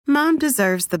Mom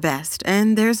deserves the best,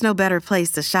 and there's no better place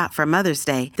to shop for Mother's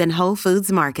Day than Whole Foods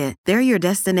Market. They're your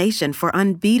destination for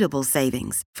unbeatable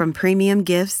savings, from premium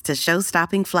gifts to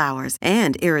show-stopping flowers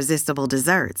and irresistible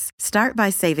desserts. Start by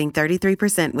saving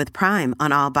 33% with Prime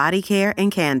on all body care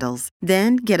and candles.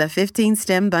 Then get a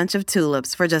 15-stem bunch of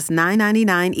tulips for just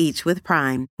 $9.99 each with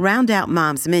Prime. Round out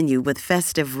Mom's menu with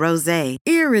festive rosé,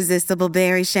 irresistible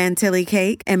berry chantilly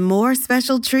cake, and more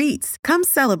special treats. Come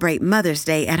celebrate Mother's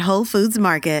Day at Whole Foods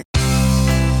Market.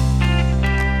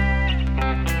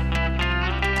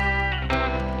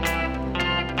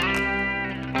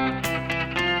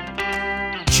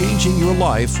 Changing your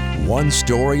life one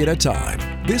story at a time.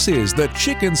 This is the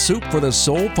Chicken Soup for the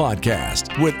Soul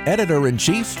podcast with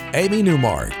Editor-in-Chief Amy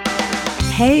Newmark.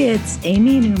 Hey, it's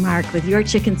Amy Newmark with your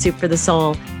Chicken Soup for the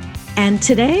Soul. And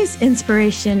today's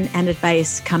inspiration and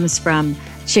advice comes from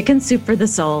Chicken Soup for the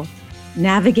Soul,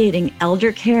 Navigating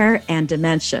Elder Care and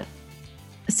Dementia.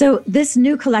 So this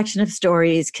new collection of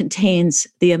stories contains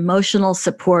the emotional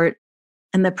support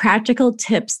and the practical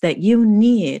tips that you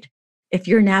need if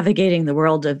you're navigating the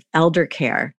world of elder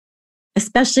care,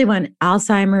 especially when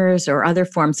Alzheimer's or other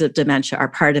forms of dementia are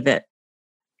part of it.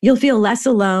 You'll feel less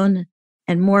alone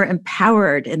and more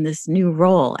empowered in this new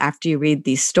role after you read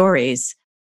these stories.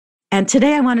 And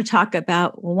today I want to talk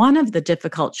about one of the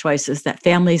difficult choices that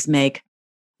families make,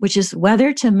 which is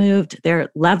whether to move their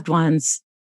loved ones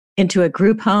into a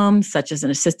group home, such as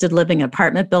an assisted living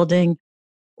apartment building,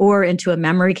 or into a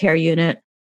memory care unit.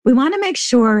 We want to make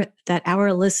sure that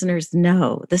our listeners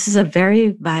know this is a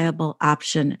very viable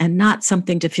option and not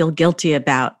something to feel guilty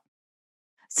about.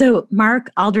 So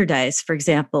Mark Alderdice, for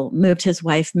example, moved his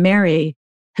wife, Mary,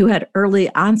 who had early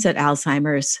onset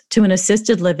Alzheimer's, to an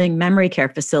assisted living memory care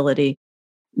facility.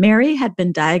 Mary had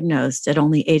been diagnosed at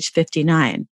only age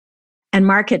 59, and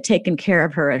Mark had taken care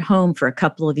of her at home for a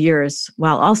couple of years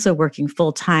while also working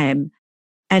full-time.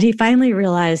 And he finally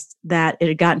realized that it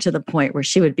had gotten to the point where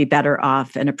she would be better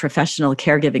off in a professional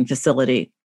caregiving facility.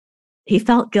 He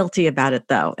felt guilty about it,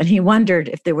 though, and he wondered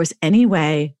if there was any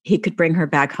way he could bring her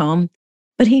back home.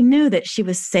 But he knew that she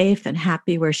was safe and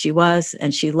happy where she was,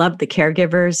 and she loved the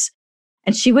caregivers.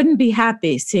 And she wouldn't be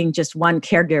happy seeing just one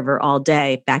caregiver all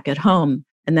day back at home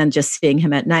and then just seeing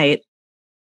him at night.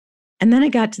 And then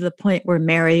it got to the point where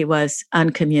Mary was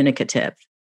uncommunicative.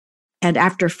 And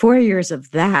after 4 years of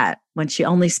that, when she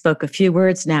only spoke a few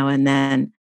words now and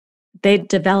then, they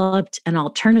developed an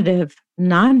alternative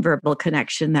nonverbal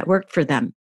connection that worked for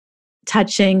them.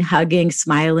 Touching, hugging,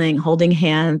 smiling, holding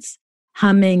hands,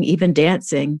 humming, even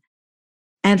dancing.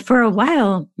 And for a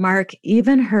while, Mark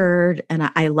even heard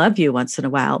an I love you once in a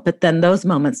while, but then those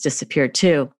moments disappeared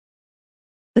too.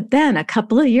 But then a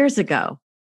couple of years ago,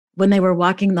 when they were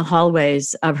walking the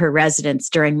hallways of her residence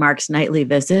during Mark's nightly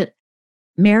visit,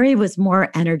 Mary was more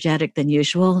energetic than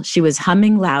usual. She was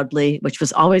humming loudly, which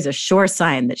was always a sure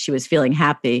sign that she was feeling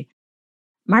happy.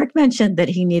 Mark mentioned that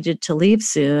he needed to leave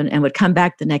soon and would come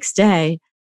back the next day.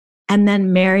 And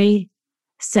then Mary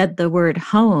said the word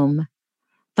home,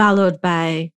 followed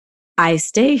by, I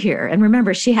stay here. And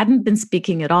remember, she hadn't been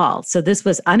speaking at all. So this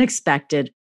was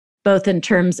unexpected, both in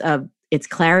terms of its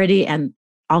clarity and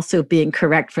also being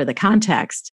correct for the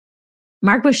context.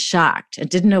 Mark was shocked and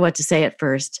didn't know what to say at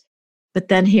first. But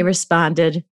then he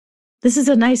responded, this is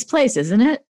a nice place, isn't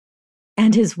it?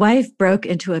 And his wife broke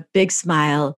into a big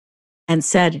smile and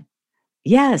said,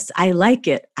 yes, I like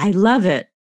it. I love it.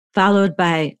 Followed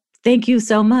by, thank you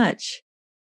so much.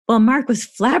 Well, Mark was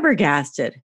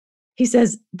flabbergasted. He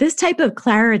says, this type of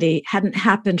clarity hadn't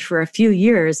happened for a few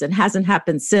years and hasn't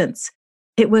happened since.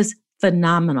 It was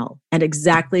phenomenal and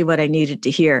exactly what I needed to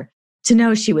hear, to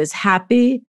know she was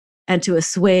happy and to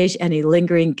assuage any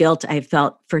lingering guilt I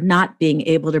felt for not being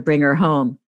able to bring her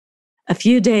home. A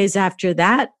few days after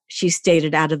that, she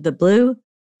stated out of the blue,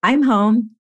 I'm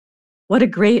home. What a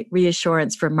great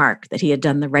reassurance for Mark that he had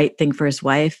done the right thing for his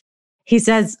wife. He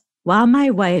says, while my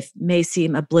wife may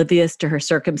seem oblivious to her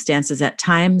circumstances at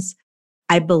times,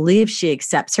 I believe she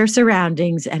accepts her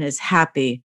surroundings and is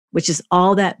happy, which is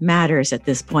all that matters at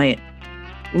this point.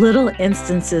 Little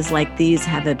instances like these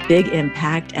have a big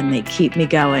impact and they keep me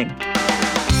going.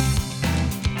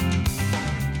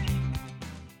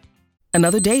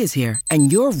 Another day is here and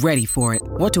you're ready for it.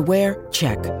 What to wear?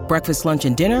 Check. Breakfast, lunch,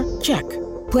 and dinner? Check.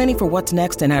 Planning for what's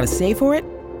next and how to save for it?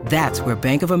 That's where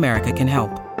Bank of America can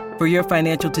help. For your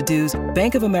financial to-dos,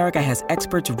 Bank of America has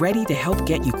experts ready to help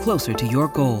get you closer to your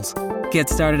goals. Get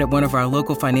started at one of our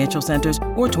local financial centers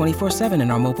or 24/7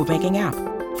 in our mobile banking app.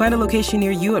 Find a location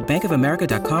near you at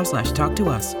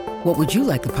bankofamerica.com/talktous. What would you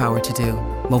like the power to do?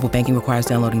 Mobile banking requires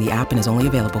downloading the app and is only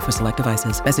available for select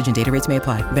devices. Message and data rates may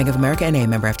apply. Bank of America N.A.,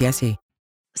 member FDIC.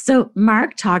 So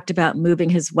Mark talked about moving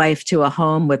his wife to a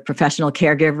home with professional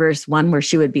caregivers, one where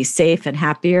she would be safe and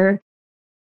happier.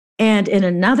 And in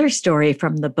another story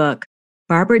from the book,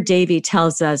 Barbara Davy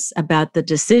tells us about the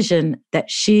decision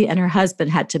that she and her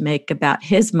husband had to make about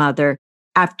his mother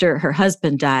after her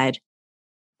husband died.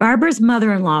 Barbara's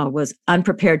mother-in-law was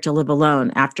unprepared to live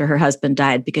alone after her husband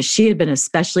died because she had been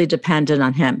especially dependent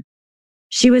on him.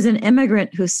 She was an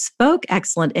immigrant who spoke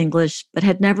excellent English, but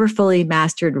had never fully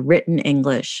mastered written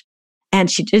English.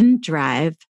 And she didn't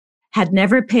drive, had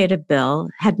never paid a bill,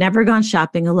 had never gone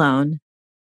shopping alone.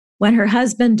 When her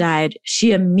husband died,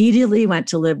 she immediately went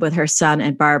to live with her son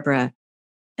and Barbara.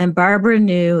 And Barbara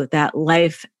knew that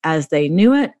life as they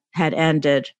knew it had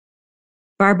ended.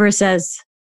 Barbara says,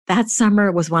 "That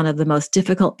summer was one of the most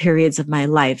difficult periods of my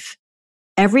life.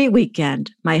 Every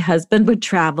weekend, my husband would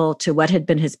travel to what had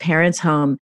been his parents'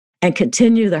 home and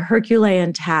continue the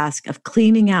Herculean task of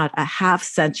cleaning out a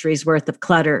half-century's worth of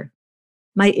clutter.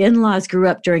 My in-laws grew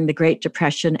up during the Great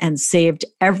Depression and saved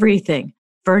everything: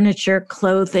 furniture,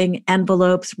 clothing,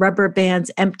 envelopes, rubber bands,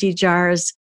 empty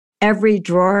jars. Every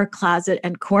drawer, closet,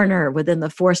 and corner within the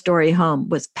 4-story home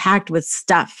was packed with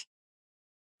stuff.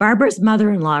 Barbara's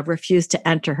mother-in-law refused to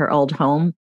enter her old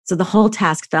home, so the whole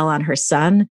task fell on her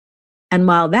son. And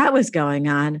while that was going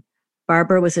on,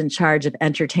 Barbara was in charge of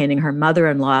entertaining her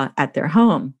mother-in-law at their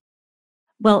home.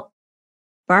 Well,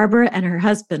 Barbara and her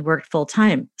husband worked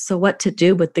full-time, so what to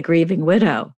do with the grieving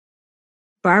widow?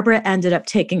 Barbara ended up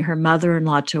taking her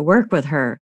mother-in-law to work with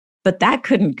her, but that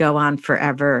couldn't go on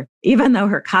forever, even though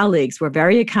her colleagues were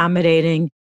very accommodating,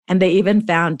 and they even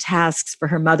found tasks for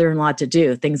her mother-in-law to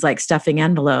do, things like stuffing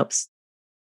envelopes.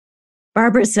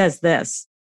 Barbara says this,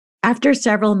 "After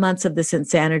several months of this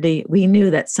insanity, we knew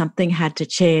that something had to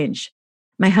change.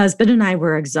 My husband and I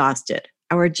were exhausted.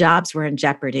 Our jobs were in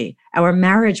jeopardy. Our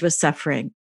marriage was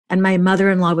suffering, and my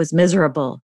mother-in-law was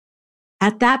miserable.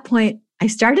 At that point, I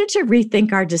started to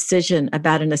rethink our decision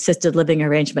about an assisted living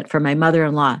arrangement for my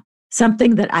mother-in-law,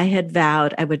 something that I had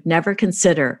vowed I would never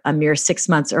consider a mere 6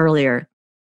 months earlier.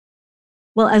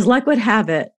 Well, as luck would have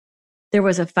it, there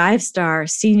was a 5-star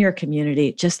senior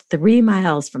community just 3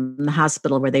 miles from the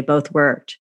hospital where they both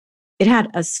worked. It had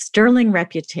a sterling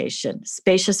reputation,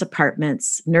 spacious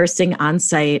apartments, nursing on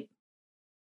site.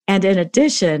 And in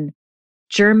addition,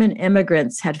 German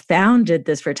immigrants had founded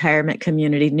this retirement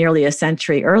community nearly a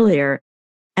century earlier,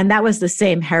 and that was the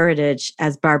same heritage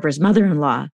as Barbara's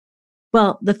mother-in-law.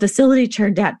 Well, the facility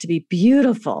turned out to be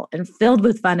beautiful and filled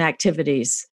with fun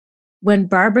activities. When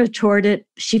Barbara toured it,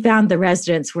 she found the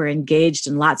residents were engaged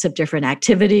in lots of different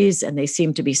activities, and they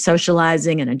seemed to be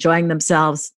socializing and enjoying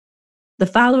themselves. The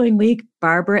following week,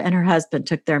 Barbara and her husband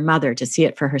took their mother to see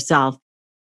it for herself.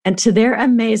 And to their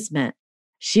amazement,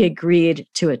 she agreed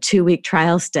to a 2-week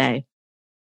trial stay.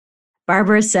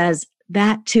 Barbara says,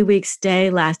 that 2-week stay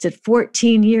lasted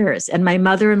 14 years, and my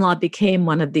mother-in-law became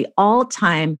one of the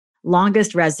all-time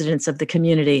longest residents of the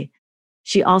community.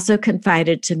 She also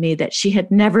confided to me that she had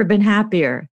never been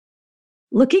happier.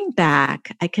 Looking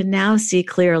back, I can now see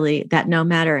clearly that no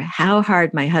matter how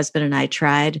hard my husband and I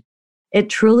tried, it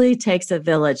truly takes a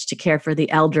village to care for the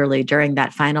elderly during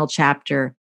that final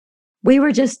chapter. We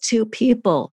were just 2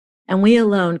 people, and we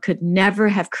alone could never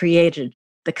have created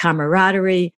the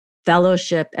camaraderie,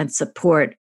 fellowship, and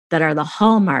support that are the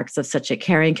hallmarks of such a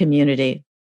caring community.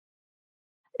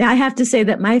 Now, I have to say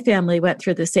that my family went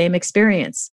through the same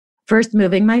experience. First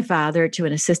moving my father to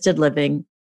an assisted living,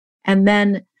 and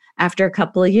then after a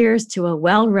couple of years to a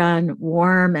well-run,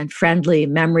 warm, and friendly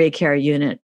memory care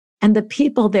unit. And the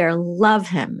people there love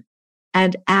him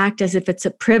and act as if it's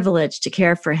a privilege to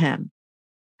care for him.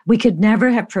 We could never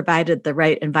have provided the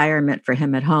right environment for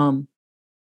him at home.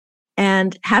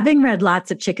 And having read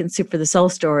lots of Chicken Soup for the Soul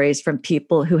stories from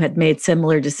people who had made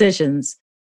similar decisions,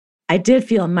 I did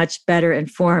feel much better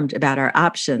informed about our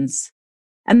options.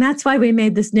 And that's why we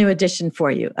made this new edition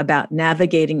for you about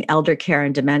navigating elder care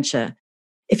and dementia.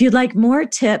 If you'd like more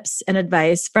tips and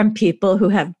advice from people who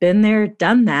have been there,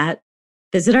 done that,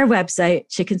 visit our website,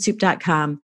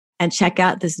 chickensoup.com, and check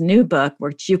out this new book,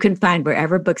 which you can find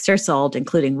wherever books are sold,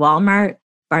 including Walmart,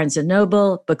 Barnes &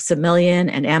 Noble, Books A Million,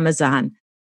 and Amazon.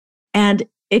 And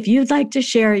if you'd like to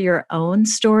share your own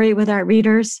story with our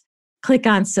readers, click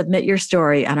on Submit Your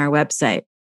Story on our website.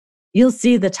 You'll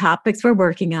see the topics we're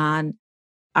working on,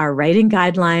 our writing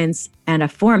guidelines, and a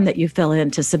form that you fill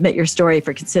in to submit your story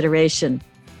for consideration.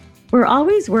 We're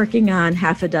always working on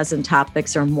 6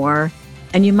 topics or more,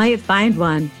 and you might find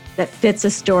one that fits a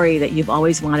story that you've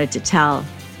always wanted to tell.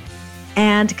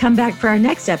 And come back for our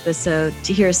next episode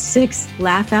to hear 6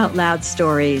 laugh out loud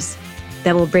stories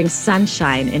that will bring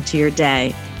sunshine into your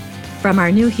day. From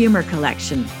our new humor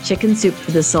collection, Chicken Soup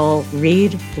for the Soul,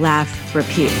 Read, Laugh,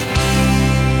 Repeat.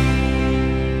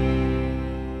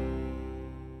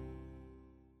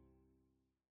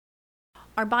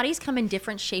 Our bodies come in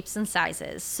different shapes and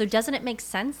sizes, so doesn't it make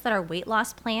sense that our weight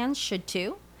loss plans should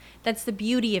too? That's the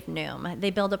beauty of Noom.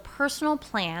 They build a personal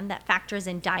plan that factors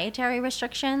in dietary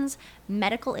restrictions,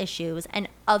 medical issues, and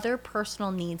other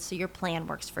personal needs so your plan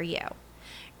works for you.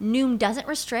 Noom doesn't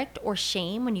restrict or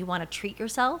shame when you want to treat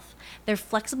yourself. Their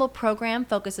flexible program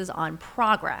focuses on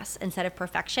progress instead of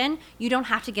perfection. You don't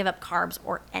have to give up carbs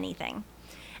or anything.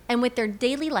 And with their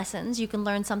daily lessons, you can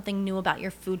learn something new about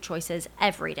your food choices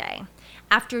every day.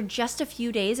 After just a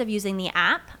few days of using the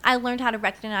app, I learned how to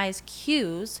recognize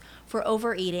cues for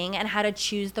overeating and how to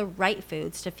choose the right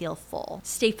foods to feel full.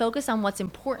 Stay focused on what's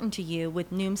important to you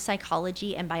with Noom's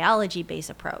psychology and biology-based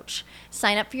approach.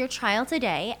 Sign up for your trial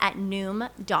today at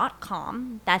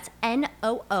Noom.com. That's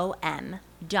Noom.com.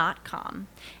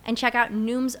 And check out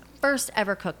Noom's first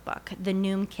ever cookbook, The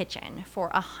Noom Kitchen, for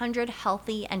 100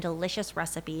 healthy and delicious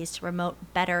recipes to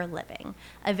promote better living.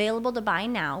 Available to buy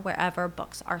now wherever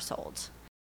books are sold.